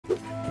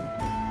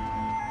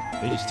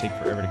They just take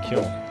forever to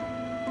kill.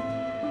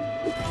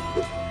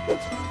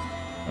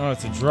 Oh,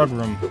 it's a drug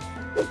room.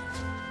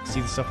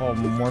 See the stuff all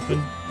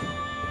morphing?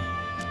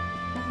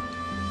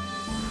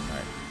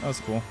 Alright, that was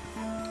cool.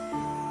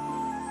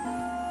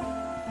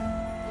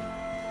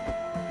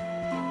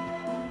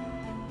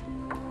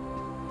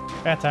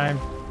 Bat time.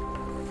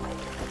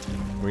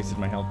 Wasted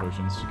my health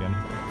potions again.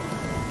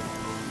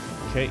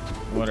 Okay,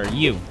 what are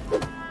you?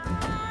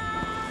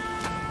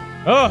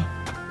 Oh!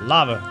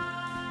 Lava.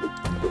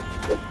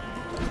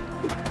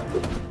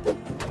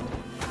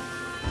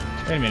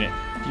 Wait a minute.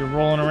 You're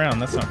rolling around.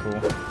 That's not cool.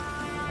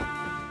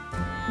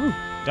 Woo!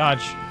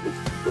 Dodge.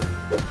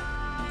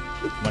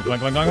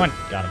 Come on.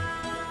 Got him.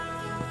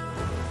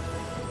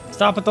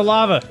 Stop with the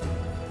lava.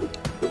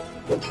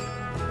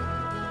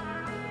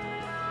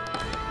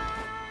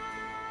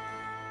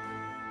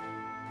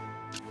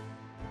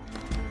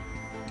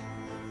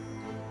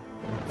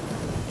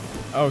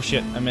 Oh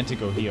shit, I meant to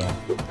go heal.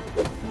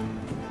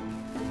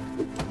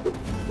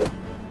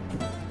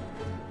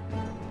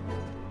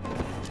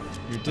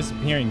 Your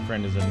disappearing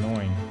friend is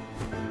annoying.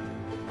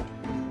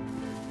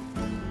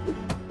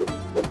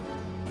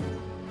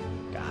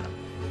 Got him.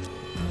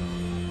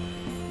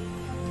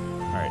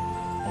 Alright,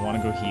 I want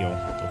to go heal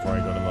before I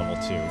go to level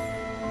 2.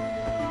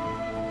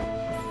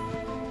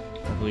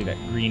 Hopefully that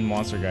green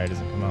monster guy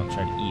doesn't come out and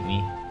try to eat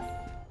me.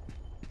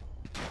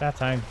 That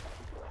time.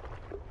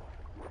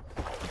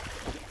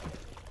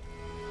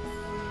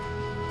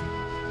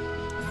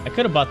 I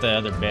could have bought the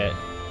other bed.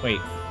 Wait,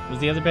 was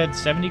the other bed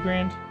 70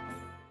 grand?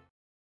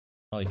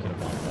 Probably could have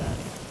bought that.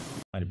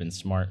 Might have been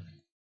smart.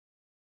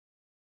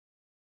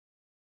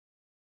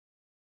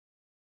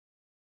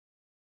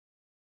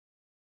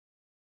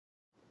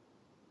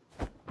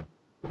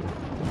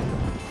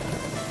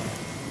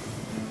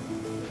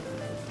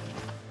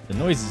 The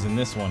noises in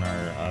this one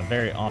are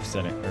very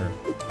offsetting, or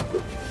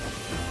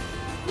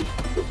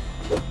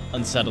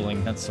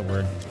unsettling, that's the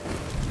word.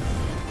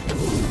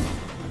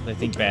 I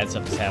think bad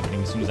stuff is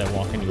happening as soon as I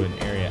walk into an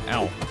area.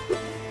 Ow.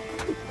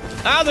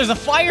 Ah, there's a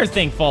fire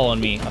thing following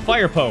me. A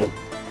fire Poe.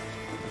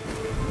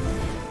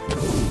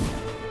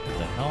 What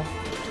the hell?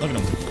 Look at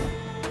him.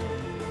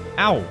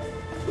 Ow.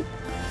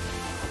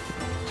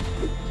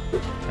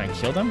 Can I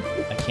kill them?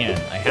 I can.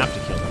 I have to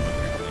kill them,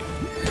 apparently.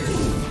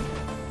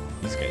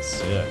 These guys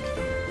suck.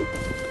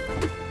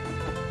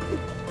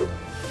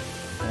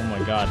 Oh my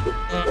god.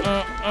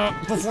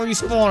 Before you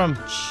spawn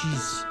them.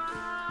 Jeez.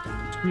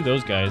 Screw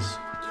those guys.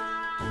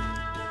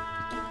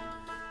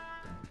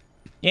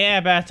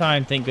 Yeah, bath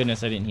time. Thank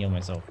goodness I didn't heal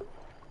myself.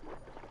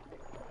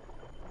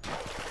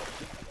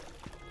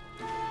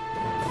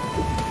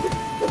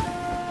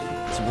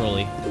 It's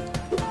Rolly.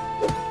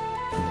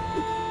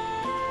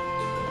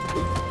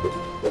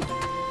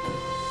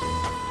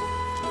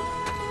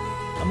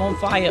 I'm on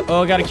fire.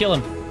 Oh, I gotta kill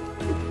him.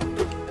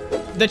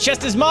 The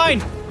chest is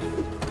mine!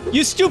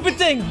 You stupid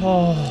thing!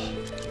 Oh.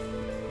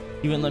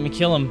 You wouldn't let me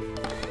kill him.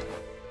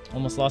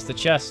 Almost lost the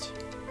chest.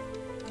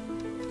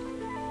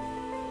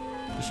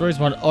 Destroys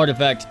one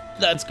artifact.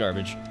 That's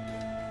garbage.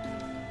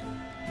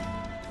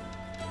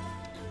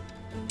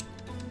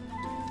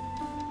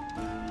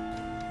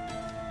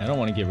 I don't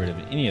want to get rid of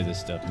any of this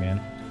stuff,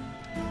 man.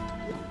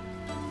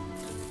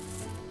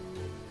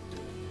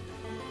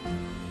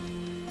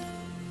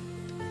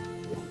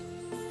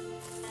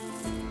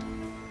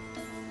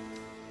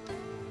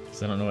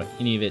 Because I don't know what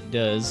any of it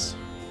does.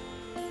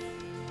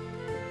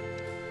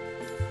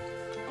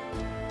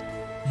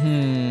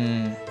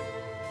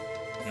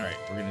 Alright,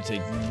 we're gonna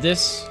take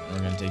this, and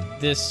we're gonna take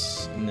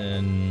this, and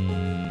then...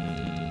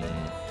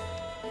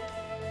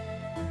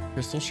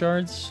 crystal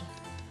shards?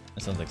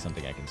 That sounds like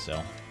something I can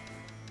sell.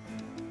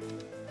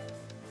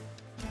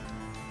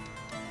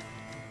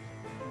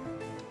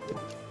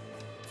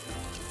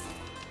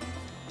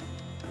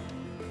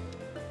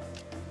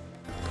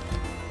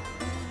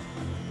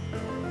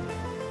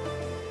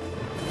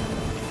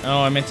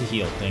 Oh, I meant to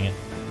heal, dang it.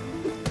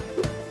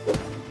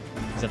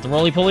 Is that the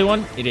roly-poly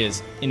one? It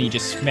is. And he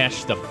just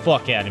smashed the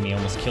fuck out of me,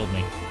 almost killed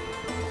me.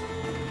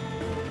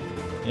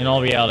 In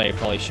all reality, I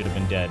probably should have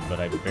been dead, but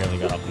I barely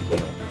got off the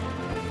heal.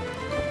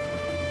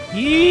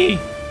 Yee!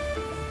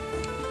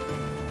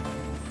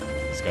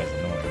 This guy's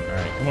annoying.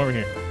 Alright, come over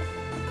here.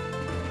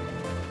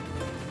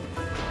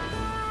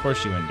 Of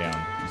course you went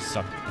down. You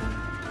suck.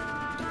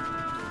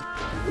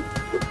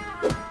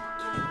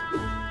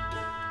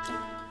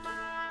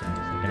 Is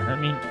it gonna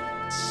hurt me?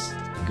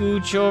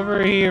 Scooch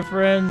over here,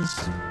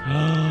 friends.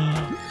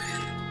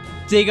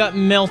 They got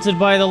melted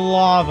by the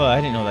lava.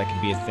 I didn't know that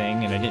could be a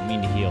thing, and I didn't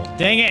mean to heal.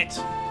 Dang it!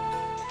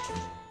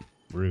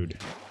 Rude.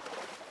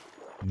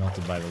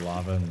 Melted by the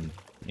lava and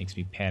makes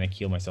me panic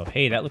heal myself.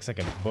 Hey, that looks like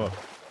a book.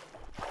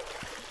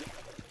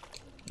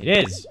 It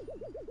is!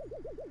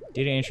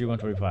 Data entry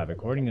 145.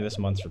 According to this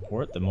month's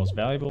report, the most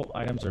valuable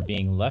items are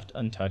being left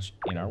untouched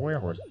in our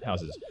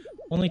warehouses.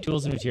 Only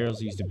tools and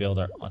materials used to build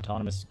our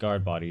autonomous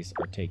guard bodies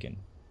are taken.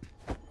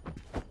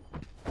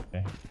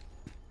 Okay.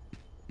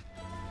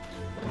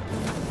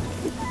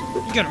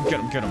 Get him, get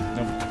him, get him.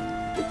 Nope.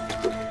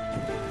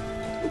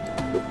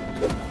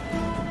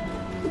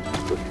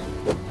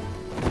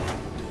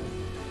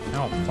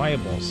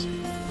 fireballs.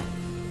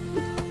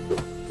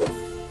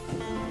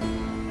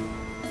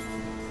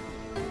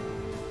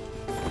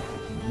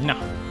 No.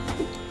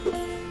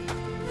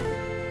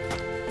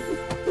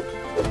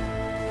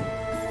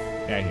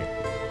 Get out of here.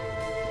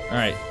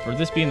 Alright, for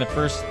this being the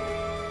first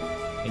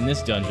in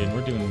this dungeon,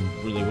 we're doing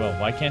really well.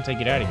 Why can't I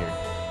get out of here?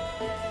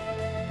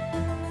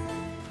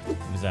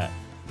 What is that?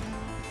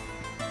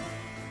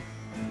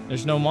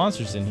 There's no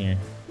monsters in here.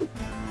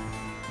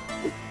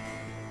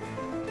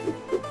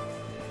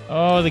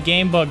 Oh, the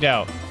game bugged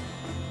out.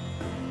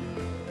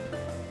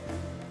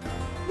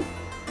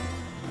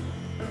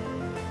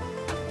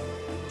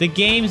 The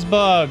game's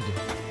bugged.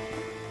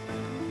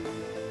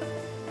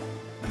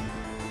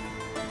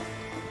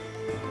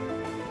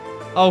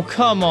 Oh,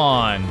 come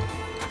on.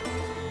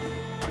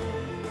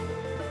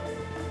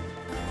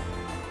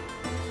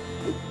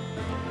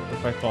 What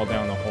if I fall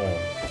down the hole?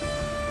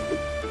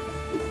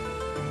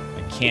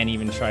 I can't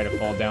even try to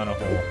fall down a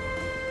hole.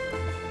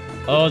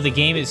 Oh, the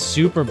game is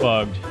super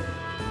bugged.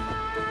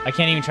 I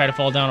can't even try to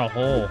fall down a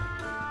hole.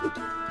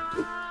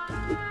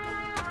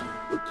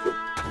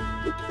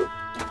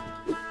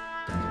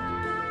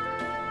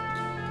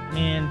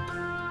 Man,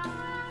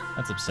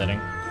 that's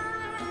upsetting.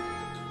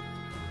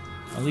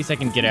 At least I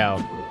can get out.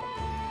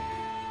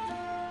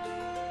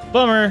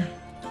 Bummer!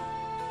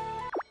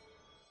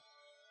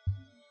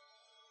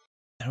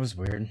 That was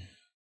weird.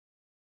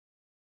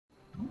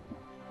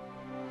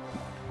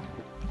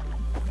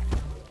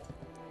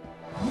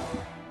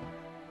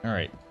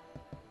 Alright.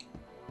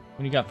 What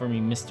do you got for me,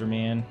 Mr.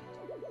 Man?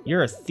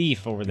 You're a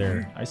thief over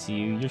there. I see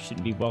you. You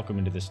shouldn't be welcome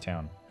into this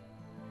town.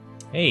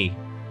 Hey,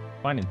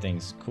 finding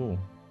things. Cool.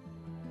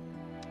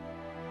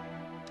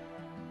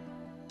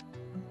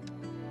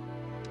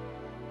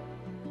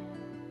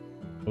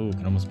 Ooh,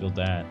 can almost build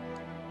that.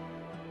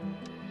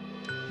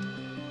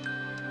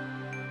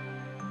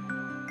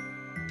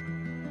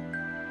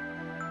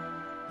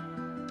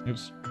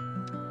 Oops.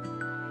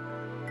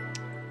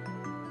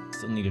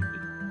 Still need to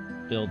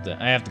build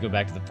that. I have to go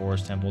back to the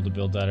forest temple to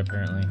build that,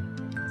 apparently.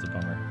 It's a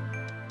bummer.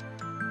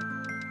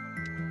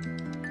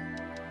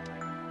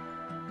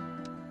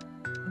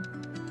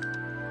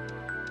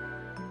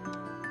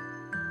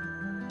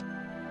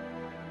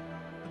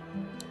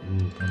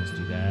 Ooh, can almost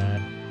do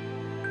that.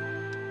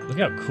 Look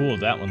how cool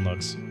that one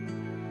looks.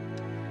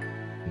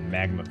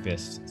 Magma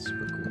fist.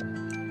 Super cool.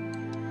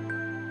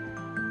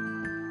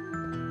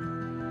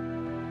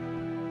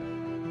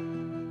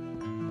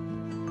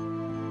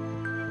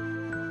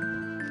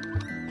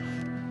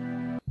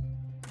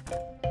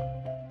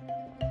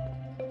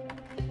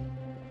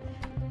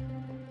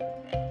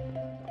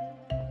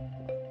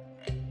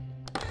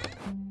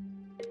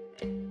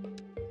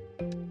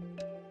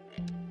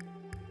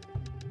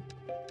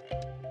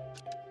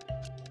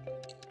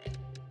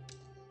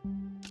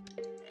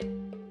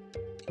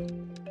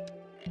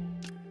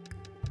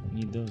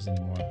 Need those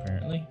anymore,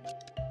 apparently.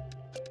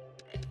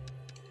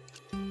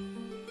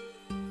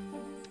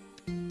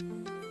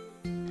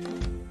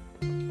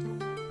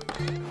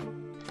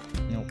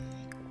 Nope.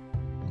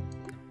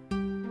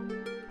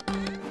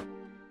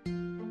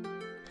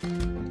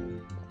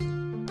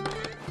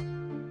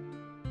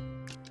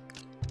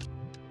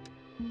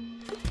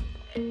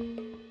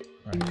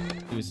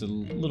 Alright, do us a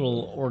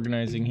little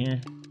organizing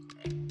here.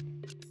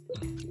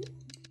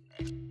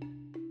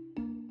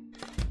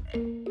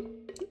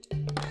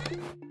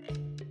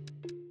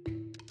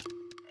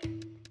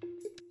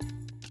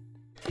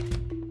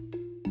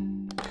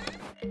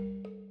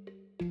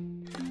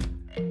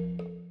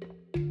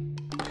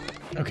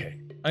 Okay,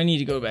 I need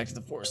to go back to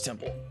the forest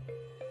temple.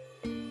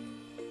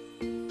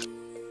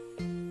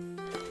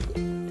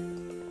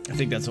 I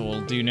think that's what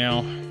we'll do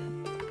now.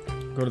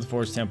 Go to the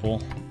forest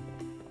temple.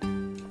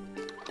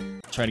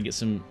 Try to get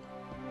some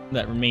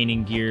that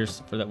remaining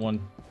gears for that one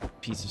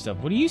piece of stuff.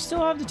 What do you still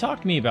have to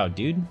talk to me about,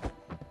 dude?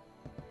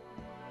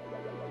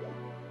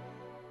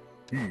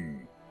 Ooh,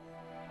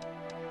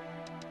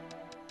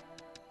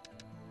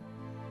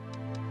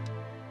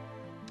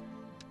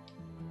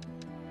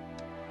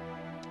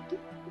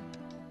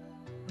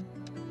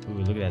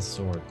 look at that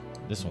sword.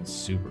 This one's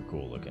super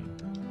cool looking.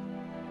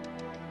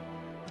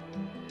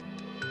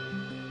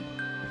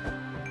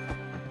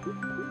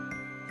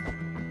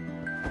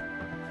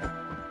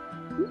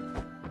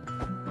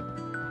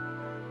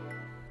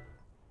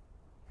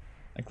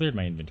 I cleared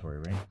my inventory,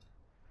 right?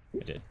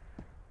 I did.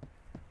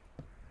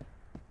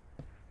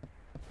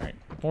 Alright,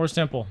 Forest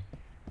Temple.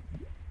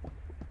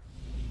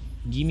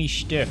 Gimme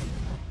stiff.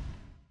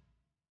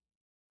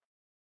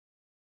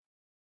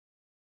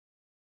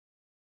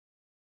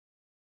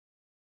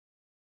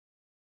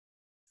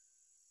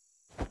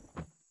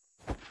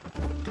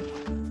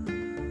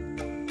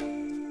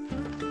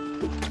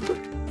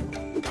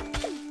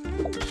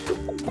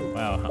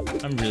 Wow,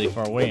 I'm really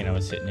far away and I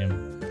was hitting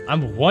him.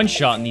 I'm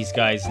one-shotting these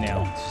guys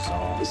now.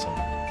 This is awesome.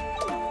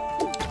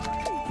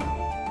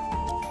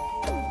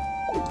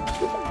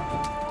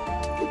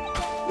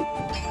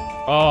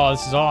 Oh,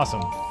 this is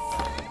awesome.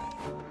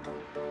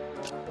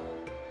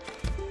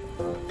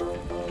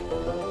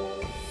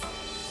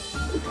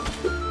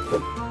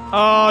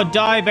 Oh,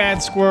 die,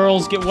 bad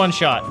squirrels. Get one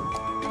shot.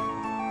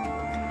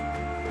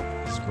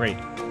 This is great.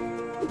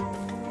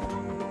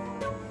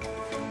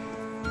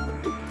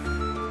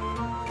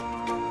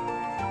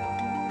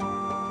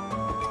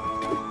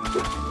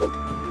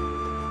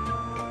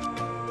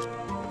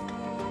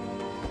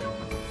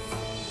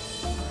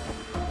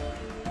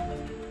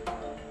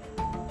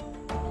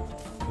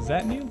 Was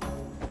that new?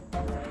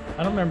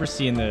 I don't remember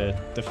seeing the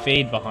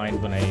fade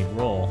behind when I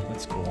roll.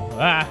 That's cool.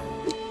 Ah!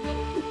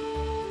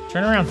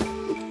 Turn around.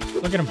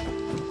 Look at him.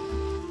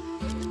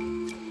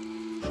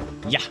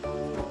 Yeah.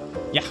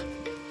 Yeah.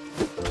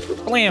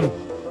 Blam.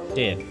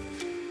 Dead.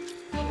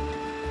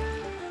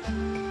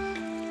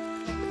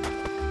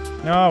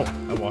 No.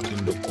 I walked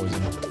into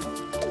poison.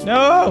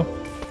 No!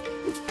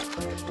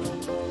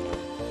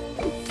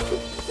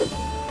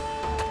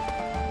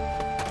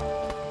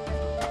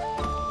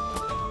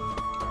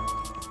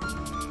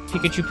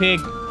 Pikachu pig.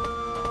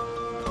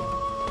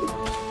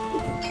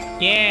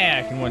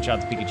 Yeah, I can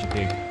one-shot the Pikachu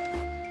pig.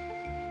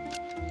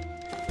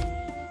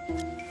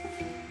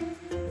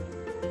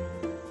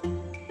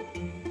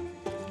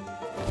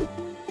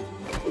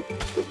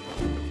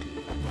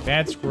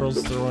 Bad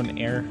squirrels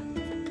throwing air.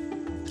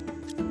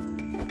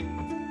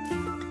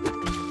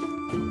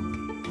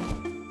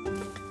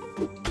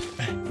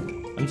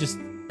 I'm just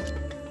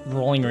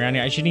rolling around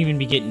here. I shouldn't even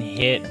be getting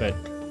hit, but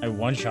I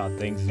one-shot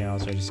things now,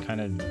 so I'm just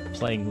kind of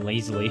playing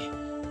lazily.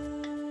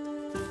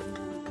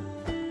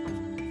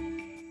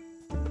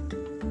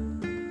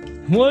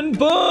 One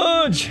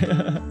punch!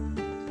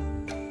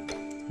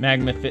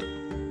 Magma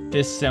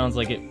Fist sounds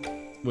like it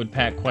would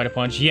pack quite a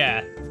punch.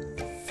 Yeah.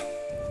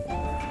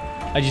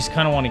 I just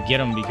kind of want to get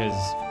him because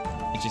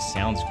it just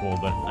sounds cool,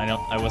 but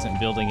I wasn't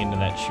building into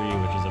that tree,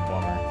 which is a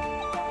bummer.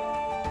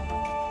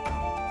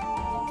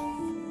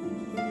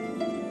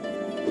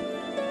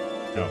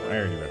 Oh, I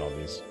already read all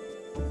these.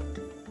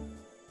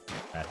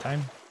 That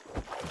time.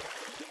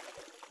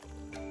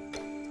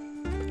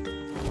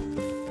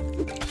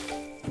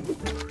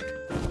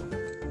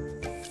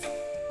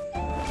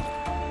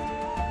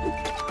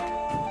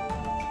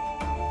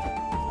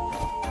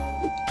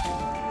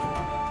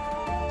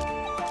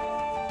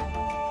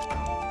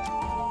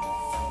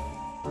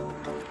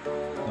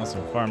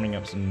 Also farming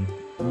up some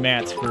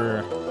mats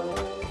for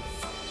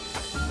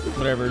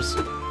whatever's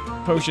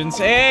potions.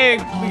 Hey,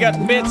 we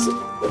got bits.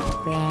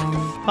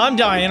 I'm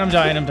dying.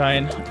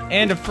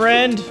 And a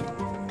friend.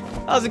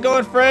 How's it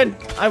going, friend?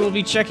 I will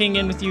be checking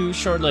in with you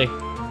shortly.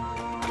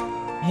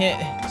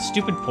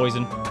 Stupid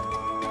poison.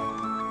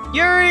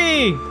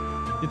 Yuri!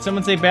 Did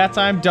someone say bat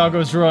time?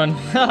 Doggos run.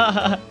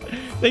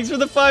 Thanks for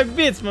the 5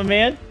 bits, my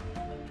man.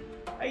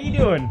 How you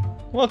doing?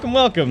 Welcome,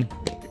 welcome.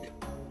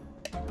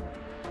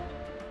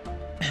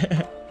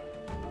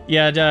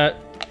 Yeah,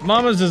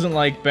 Mama's doesn't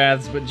like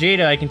baths, but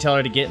Jada, I can tell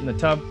her to get in the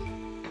tub.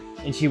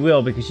 And she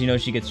will, because she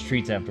knows she gets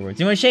treats afterwards.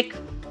 You want a shake?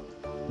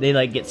 They,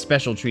 like, get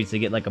special treats. They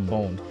get, like, a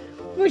bone.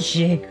 What a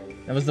shake?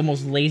 That was the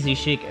most lazy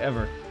shake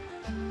ever.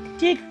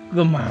 Shake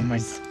the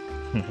mamas.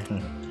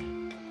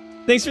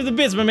 Thanks for the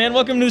bits, my man.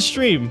 Welcome to the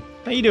stream.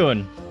 How you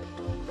doing?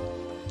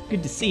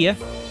 Good to see ya.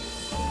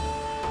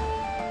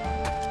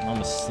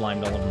 Almost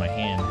slimed all over my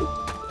hand.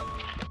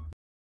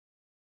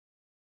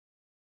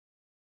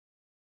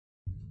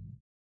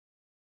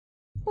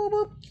 Boop,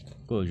 boop.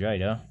 Go,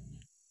 Jada.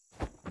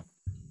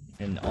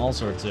 And all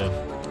sorts of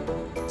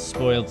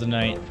spoiled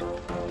tonight.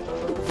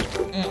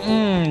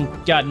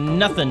 Got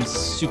nothing,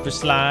 super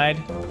slide.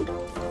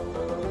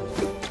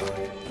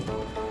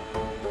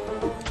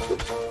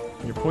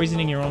 You're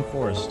poisoning your own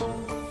forest.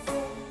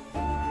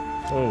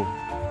 Oh,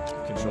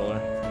 controller.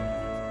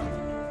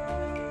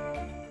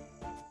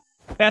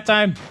 Bat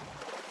time.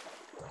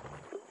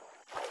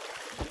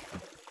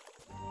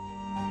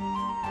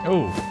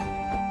 Oh,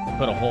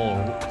 put a hole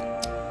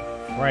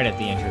right at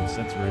the entrance.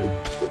 That's rude.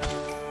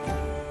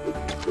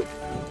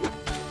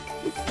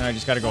 Now I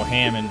just gotta go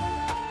ham and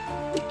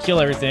kill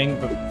everything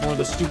before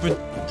the stupid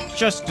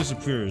chest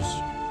disappears.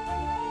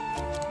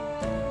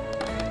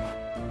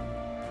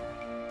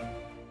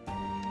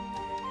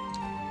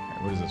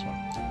 Alright, what is this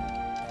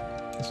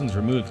one? This one's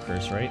remove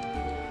curse, right?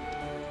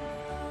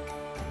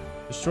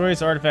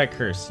 Destroys artifact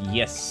curse.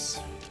 Yes.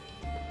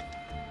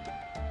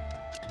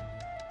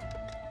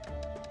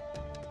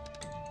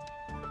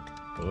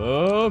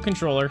 Oh,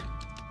 controller.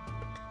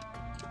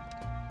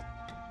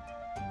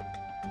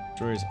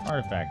 Destroys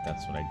artifact.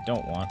 That's what I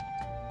don't want.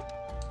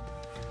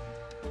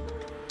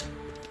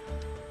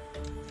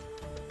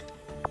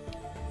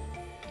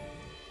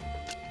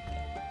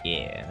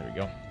 Yeah, there we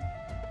go.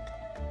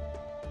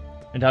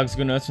 And dogs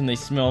go nuts when they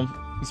smell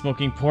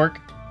smoking pork.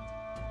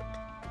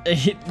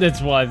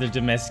 That's why they're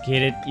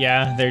domesticated.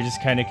 Yeah, they're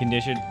just kind of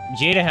conditioned.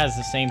 Jada has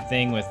the same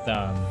thing with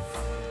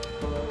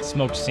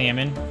smoked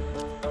salmon,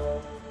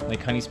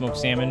 like honey smoked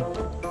salmon,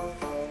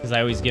 because I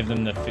always give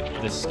them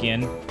the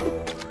skin.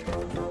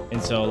 And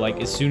so,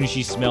 like, as soon as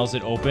she smells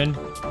it open,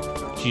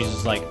 she's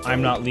just like,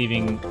 I'm not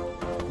leaving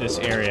this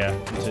area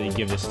until you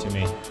give this to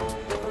me.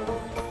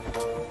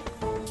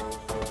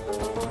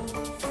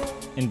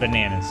 And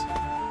bananas.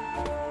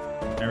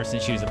 Ever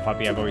since she was a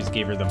puppy, I've always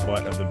gave her the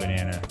butt of the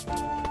banana.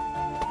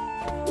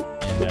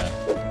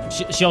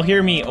 And she'll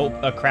hear me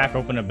crack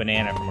open a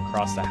banana from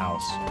across the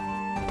house.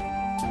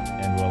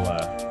 And will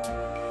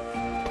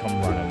come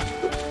running.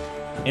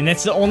 And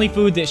that's the only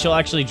food that she'll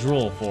actually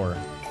drool for.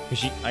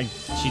 Because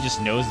she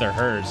just knows they're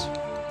hers.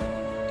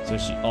 So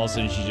all of a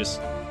sudden she just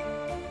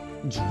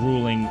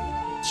drooling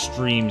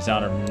streams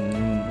out her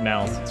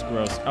mouth. It's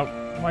gross. Oh,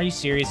 are you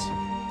serious?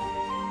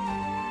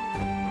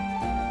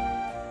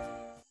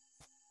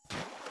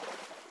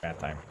 Bad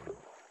time.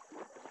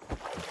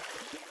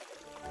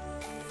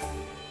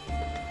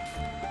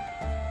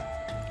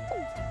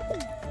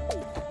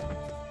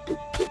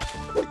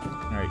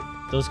 Alright,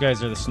 those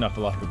guys are the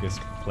Snuffleupagus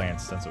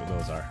plants. That's what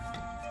those are.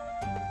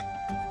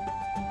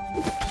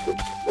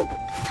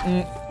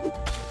 I'm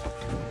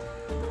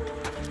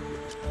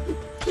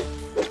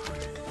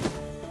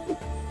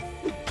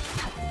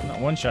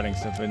not one-shotting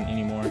stuff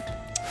anymore.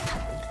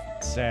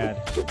 It's sad.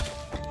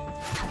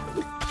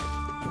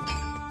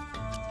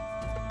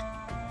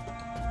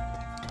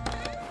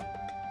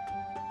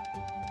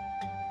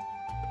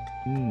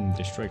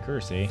 Destroy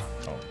curse, eh?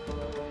 Oh.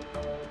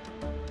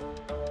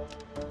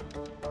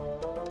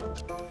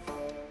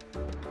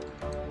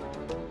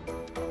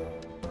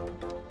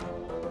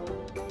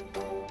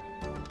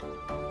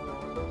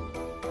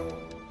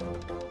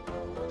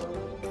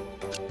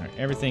 Alright,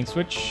 everything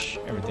switch.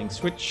 Everything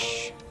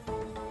switch.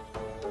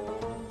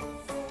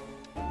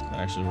 That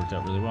actually worked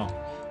out really well.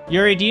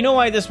 Yuri, do you know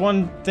why this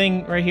one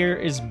thing right here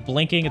is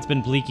blinking? It's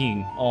been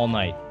blinking all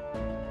night.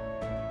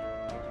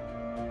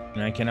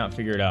 And I cannot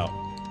figure it out.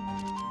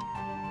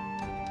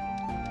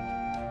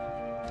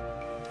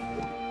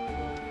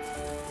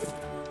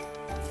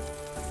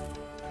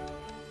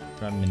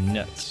 Driving me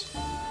nuts.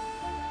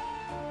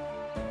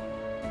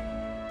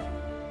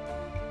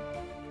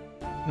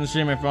 The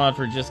stream I followed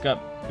for just got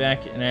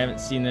back and I haven't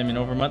seen them in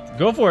over a month.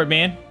 Go for it,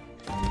 man.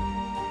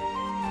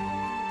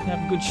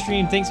 Have a good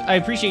stream. Thanks. I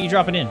appreciate you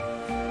dropping in.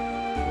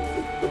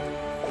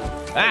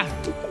 Ah!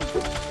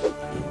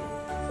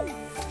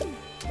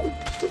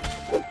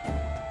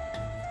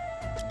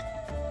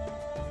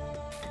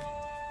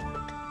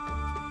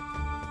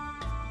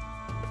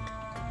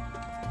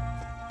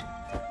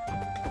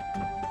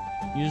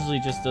 Usually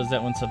just does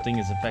that when something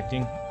is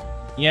affecting.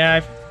 Yeah,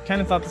 I kind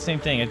of thought the same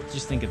thing. I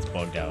just think it's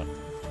bugged out.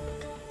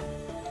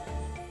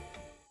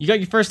 You got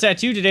your first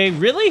tattoo today.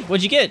 Really?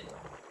 What'd you get?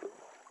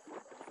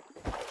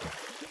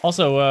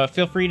 Also,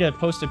 feel free to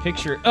post a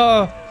picture.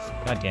 Oh!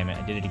 God damn it,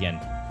 I did it again.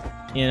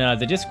 In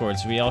the Discord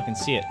so we all can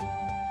see it.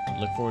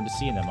 Look forward to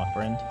seeing them, my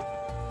friend.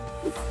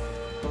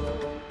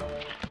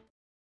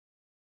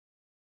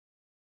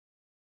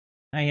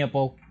 Hi,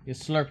 Hippo. You're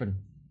slurping.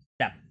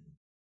 Stop.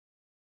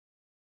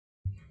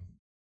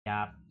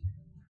 Stop.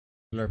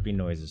 Slurping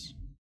noises.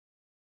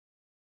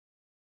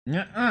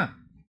 Nuh-uh.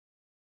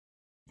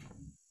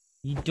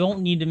 You don't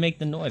need to make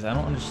the noise. I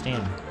don't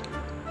understand.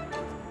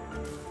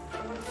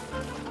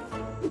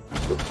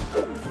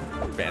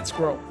 Bad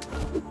squirrel.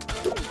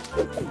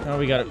 Oh,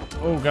 we got it.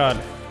 Oh,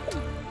 God.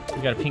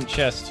 We got a pink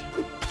chest.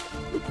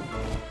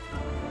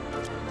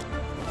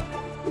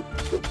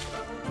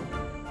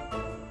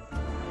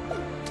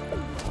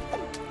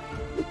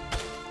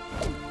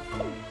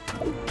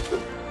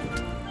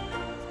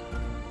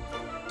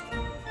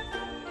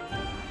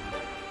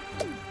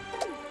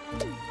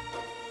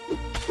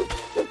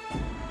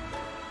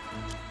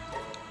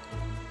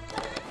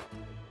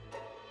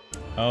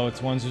 Oh,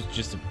 it's ones with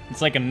just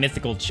it's like a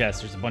mythical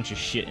chest. There's a bunch of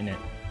shit in it.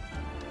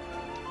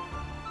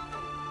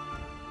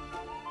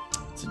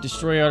 It's a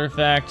destroy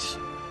artifact.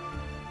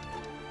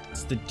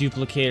 It's the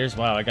duplicators.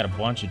 Wow, I got a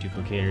bunch of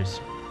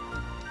duplicators.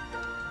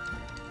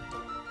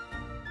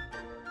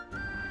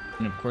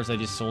 And of course I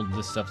just sold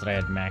the stuff that I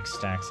had max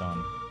stacks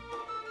on.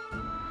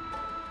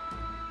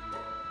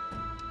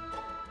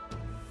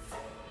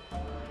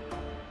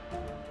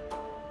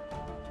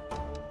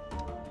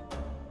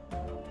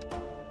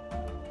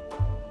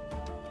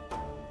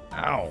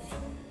 Ow.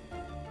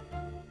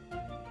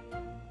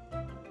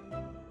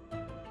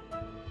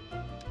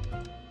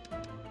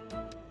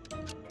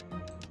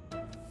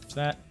 What's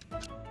that?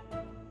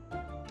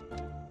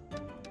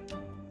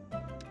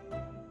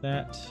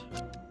 That.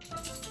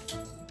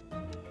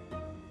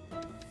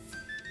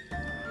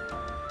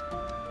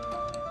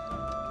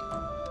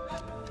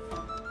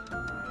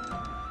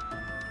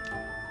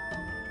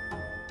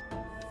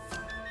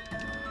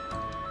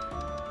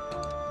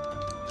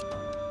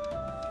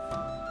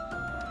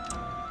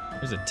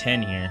 There's a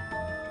 10 here.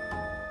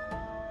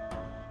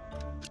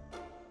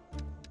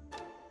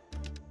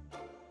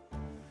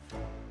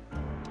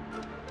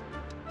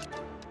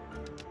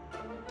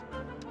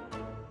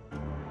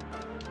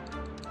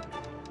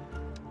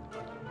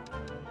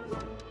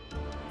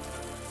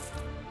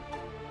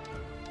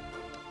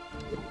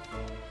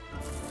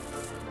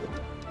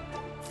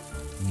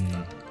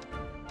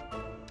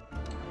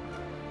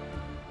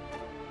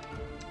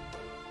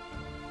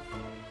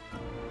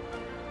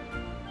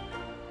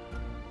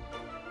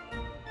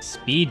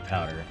 Speed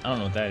powder. I don't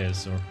know what that is,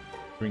 so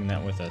bring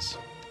that with us.